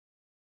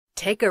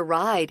Take a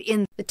ride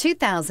in the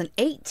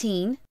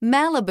 2018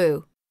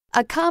 Malibu.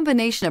 A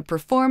combination of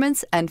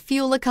performance and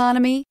fuel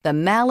economy, the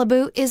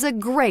Malibu is a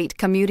great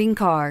commuting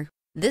car.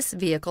 This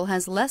vehicle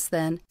has less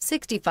than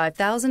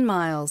 65,000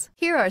 miles.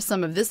 Here are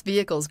some of this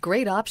vehicle's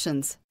great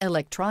options: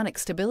 electronic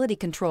stability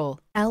control,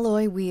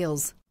 alloy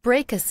wheels,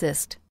 brake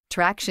assist,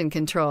 traction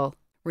control,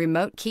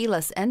 remote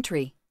keyless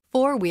entry,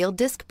 four-wheel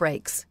disc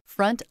brakes,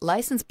 front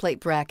license plate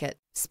bracket,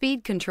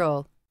 speed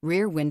control,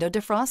 rear window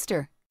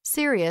defroster,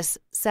 Sirius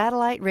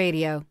satellite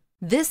radio.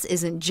 This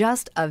isn't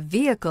just a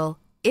vehicle,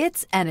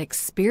 it's an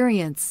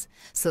experience.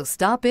 So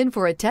stop in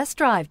for a test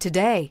drive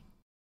today.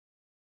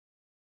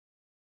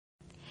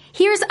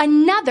 Here's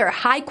another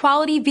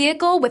high-quality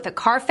vehicle with a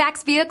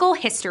Carfax Vehicle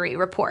History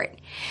Report.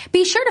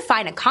 Be sure to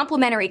find a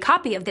complimentary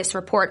copy of this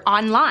report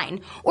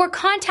online or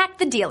contact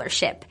the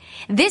dealership.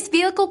 This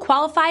vehicle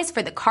qualifies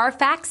for the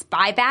Carfax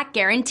Buyback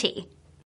Guarantee.